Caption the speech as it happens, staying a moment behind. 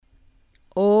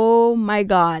Oh my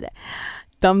God.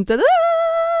 Dum da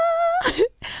da!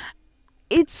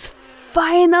 It's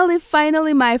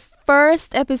finally my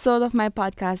first episode of my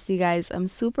podcast, you guys. I'm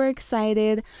super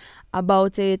excited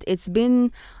about it. It's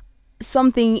been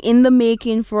something in the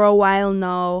making for a while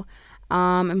now.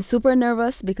 I'm super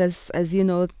nervous because, as you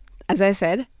know, as I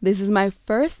said, this is my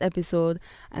first episode.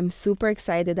 I'm super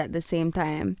excited at the same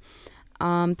time.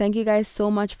 Thank you guys so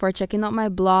much for checking out my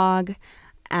blog.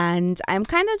 And I'm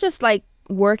kind of just like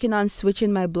working on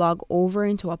switching my blog over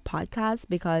into a podcast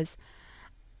because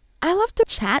I love to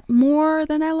chat more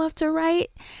than I love to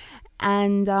write.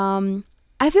 And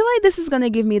I feel like this is going to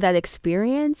give me that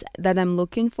experience that I'm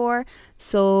looking for.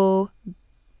 So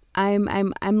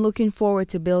I'm looking forward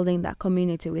to building that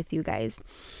community with you guys.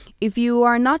 If you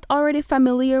are not already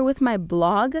familiar with my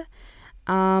blog,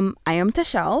 I am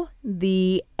Tashelle,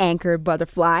 the anchored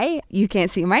butterfly. You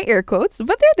can't see my air quotes,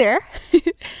 but they're there.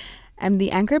 I'm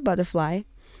the anchored butterfly.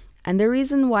 And the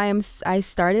reason why I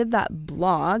started that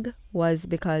blog was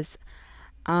because,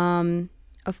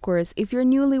 of course, if you're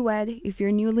newlywed, if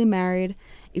you're newly married,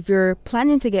 if you're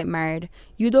planning to get married,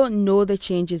 you don't know the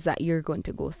changes that you're going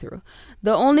to go through.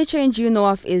 The only change you know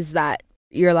of is that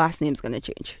your last name's going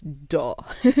to change. Duh.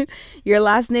 Your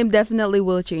last name definitely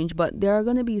will change, but there are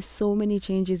going to be so many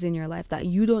changes in your life that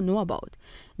you don't know about.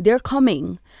 They're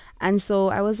coming. And so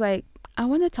I was like, I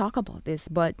want to talk about this,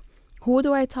 but who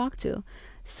do I talk to?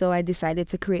 So I decided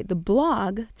to create the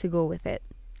blog to go with it.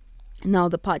 Now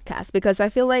the podcast, because I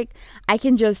feel like I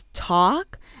can just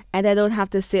talk and I don't have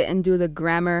to sit and do the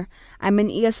grammar. I'm an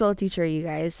ESL teacher, you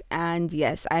guys, and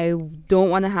yes, I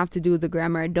don't want to have to do the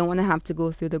grammar. I don't want to have to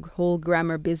go through the whole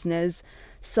grammar business.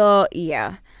 So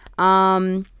yeah,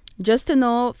 just to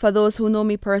know, for those who know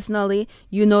me personally,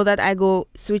 you know that I go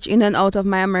switch in and out of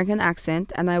my American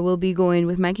accent, and I will be going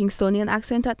with my Kingstonian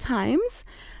accent at times.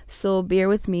 So bear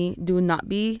with me. Do not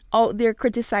be out there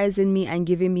criticizing me and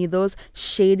giving me those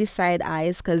shady side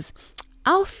eyes, because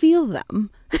I'll feel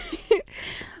them.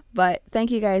 But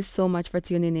thank you guys so much for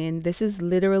tuning in. This is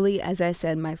literally, as I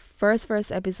said, my first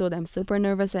episode. I'm super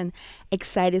nervous and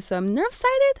excited. So I'm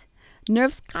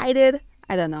nerve-skited.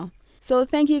 I don't know. So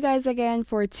thank you guys again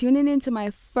for tuning in to my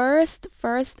first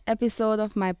episode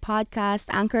of my podcast,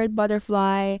 Anchored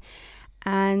Butterfly.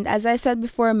 And as I said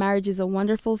before, marriage is a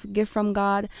wonderful gift from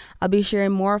God. I'll be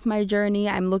sharing more of my journey.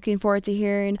 I'm looking forward to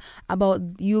hearing about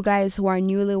you guys who are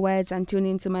newlyweds and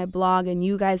tuning into my blog, and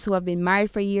you guys who have been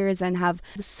married for years and have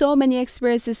so many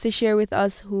experiences to share with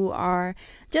us who are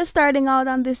just starting out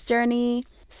on this journey.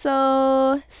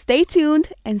 So stay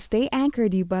tuned and stay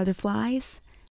anchored, you butterflies.